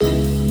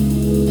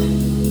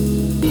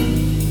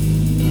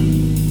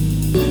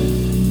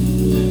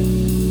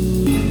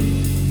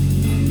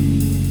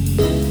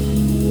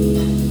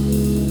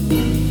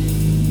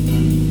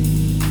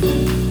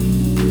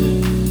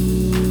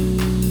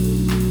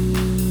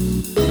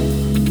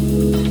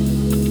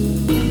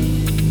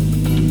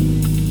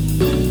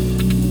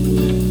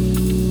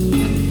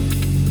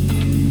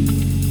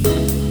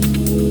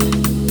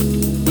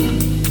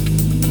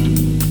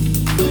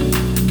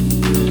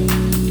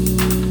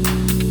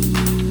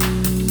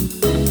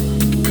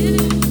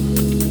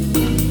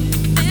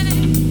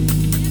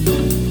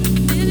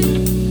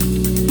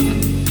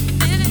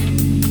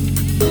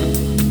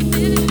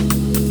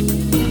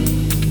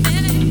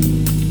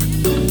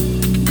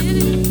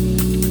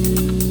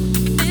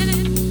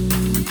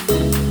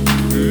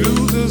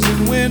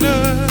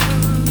sinners.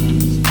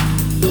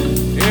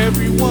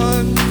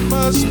 Everyone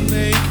must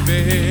make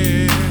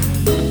fair.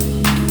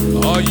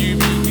 All you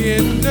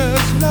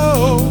beginners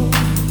know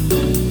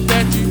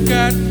that you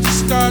got to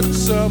start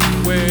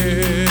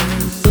somewhere.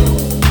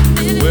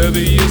 Whether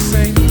you're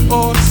saint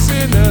or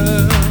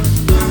sinner,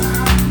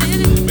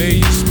 may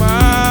you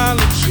smile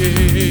and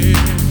share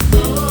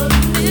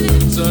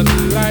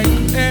sunlight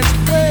as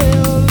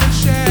well as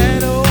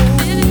shadow,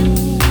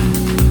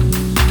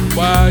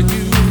 while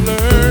you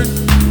learn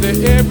that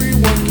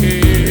everyone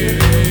cares.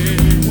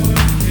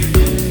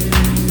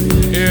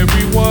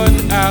 Everyone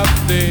out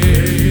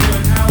there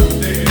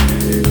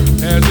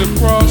has a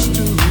cross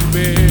to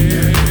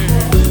bear,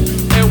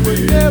 and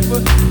will never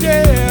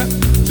dare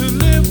to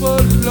live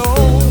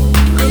alone,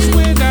 'cause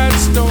we're not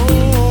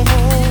stones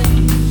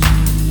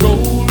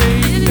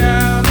rolling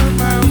down a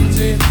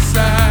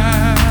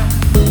mountainside.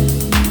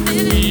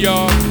 We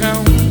all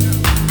count,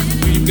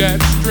 we've got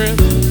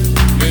strength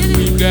and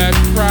we've got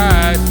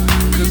pride,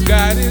 'cause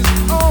God is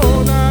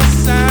on our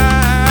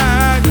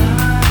side.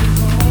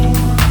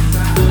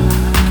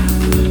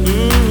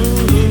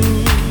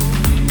 Ooh,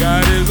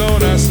 God is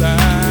on our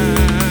side.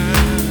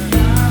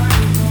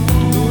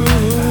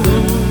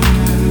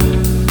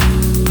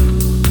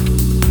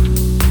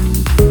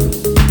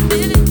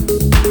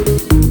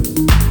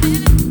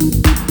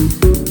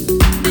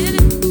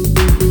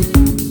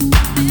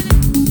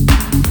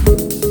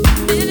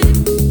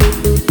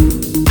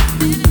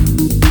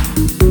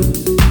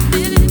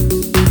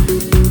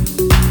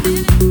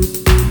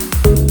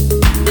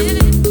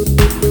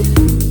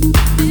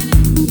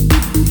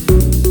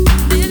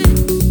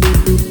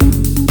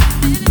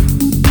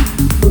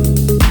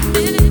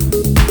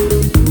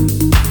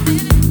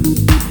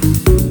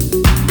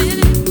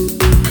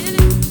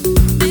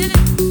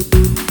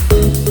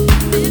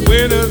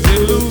 Winners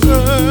and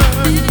losers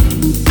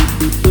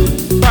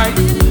fight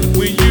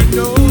when you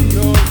know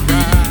you're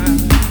right.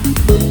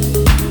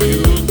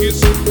 You'll get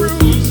some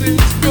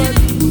bruises, but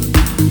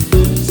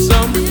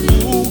some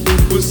fool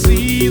will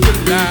see the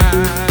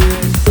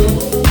light.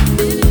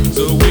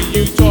 So when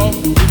you talk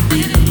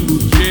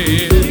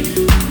confusion,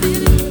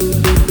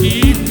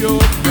 keep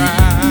your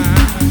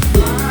pride.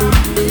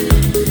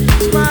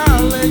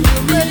 Smile and you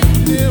make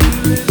them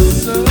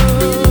listen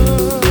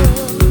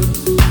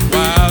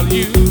while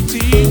you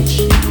teach.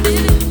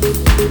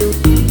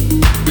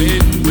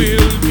 It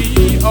will be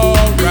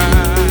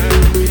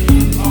alright.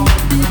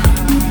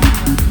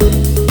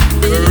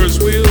 Birds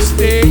will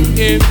stay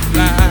in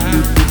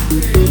flight.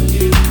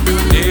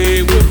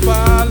 They will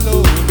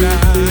follow night.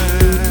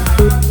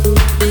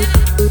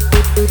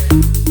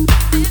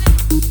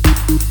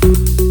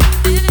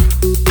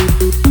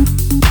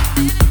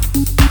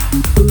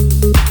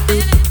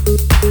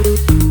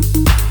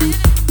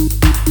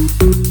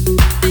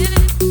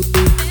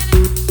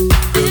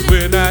 'Cause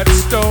we're not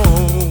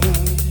stone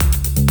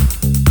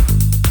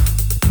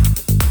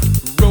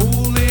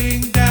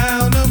rolling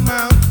down a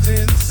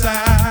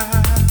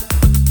mountainside.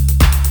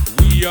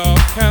 We all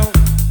count,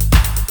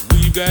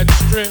 we've got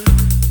strength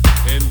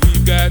and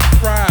we've got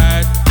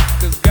pride,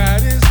 'cause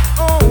God is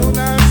on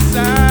our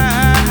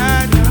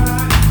side.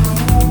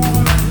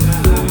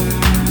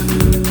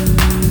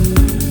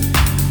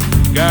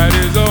 God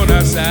is on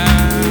our side.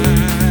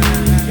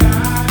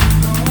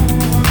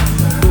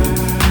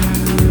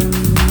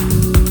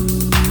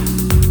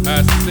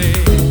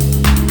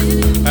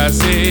 I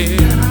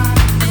said,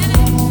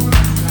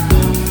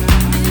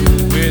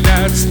 we're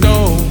not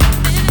stones,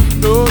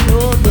 no,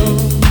 no, no.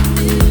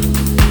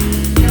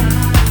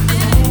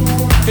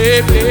 Hey,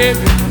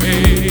 baby,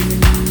 hey,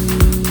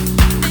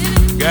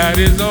 God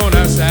is on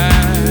our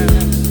side.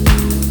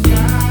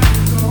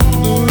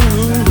 Ooh,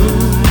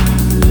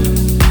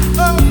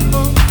 oh,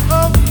 oh,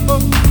 oh,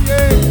 oh,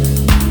 yeah.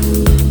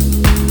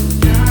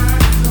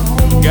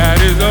 God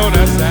is on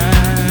our side.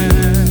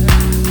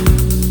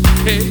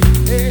 Hey,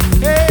 hey,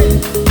 hey,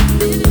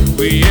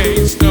 we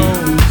ain't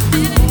stones.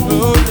 No,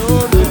 no,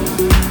 no.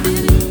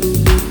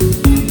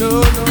 No,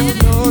 no,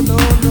 no, no,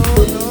 no,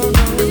 no,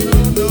 no, no,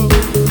 no.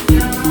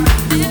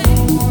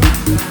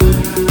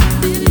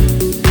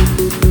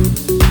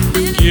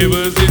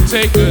 Givers and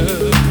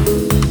takers.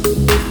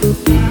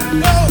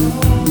 No.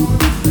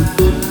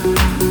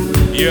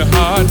 You're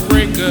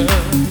heartbreaker.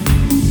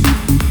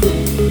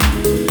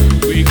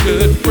 We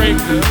could break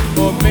her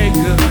or make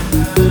her.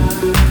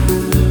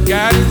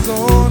 God is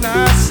on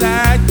our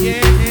side, yeah.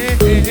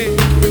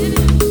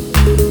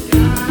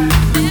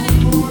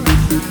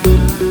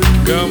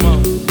 Come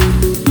on,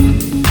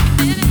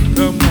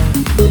 come on.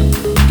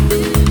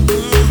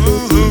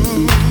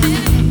 Ooh,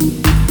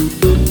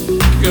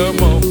 come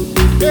on.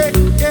 Hey,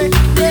 hey,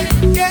 hey,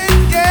 yeah,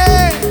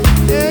 yeah,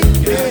 yeah,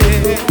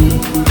 yeah.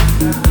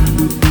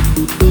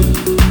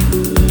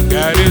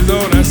 God is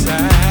on our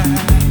side.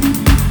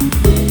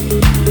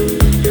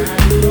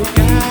 God is on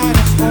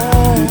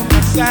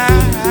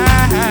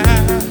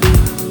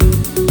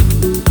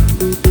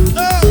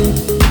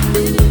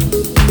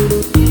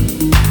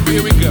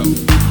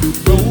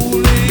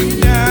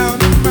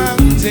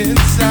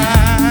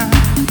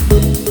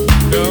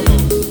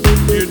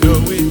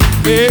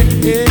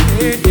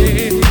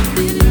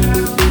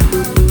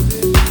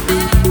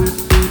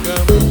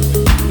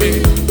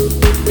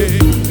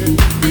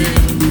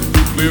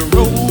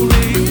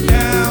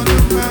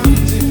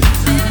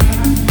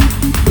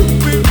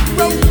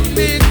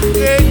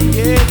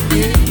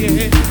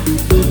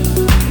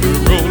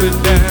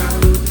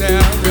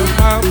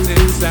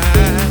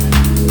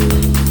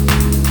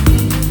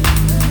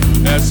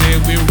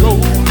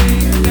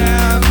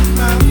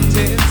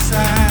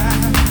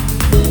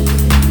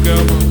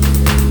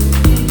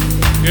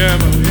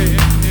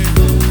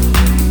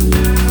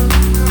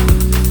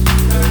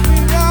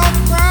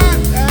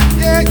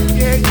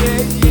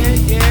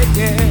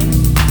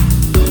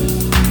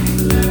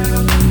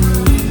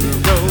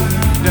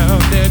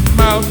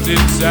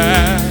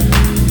mountainside.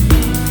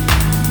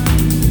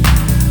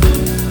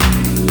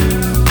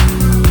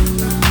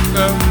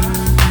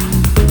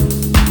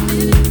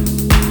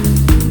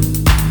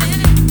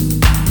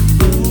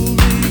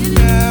 Moving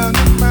down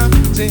the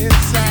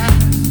mountainside.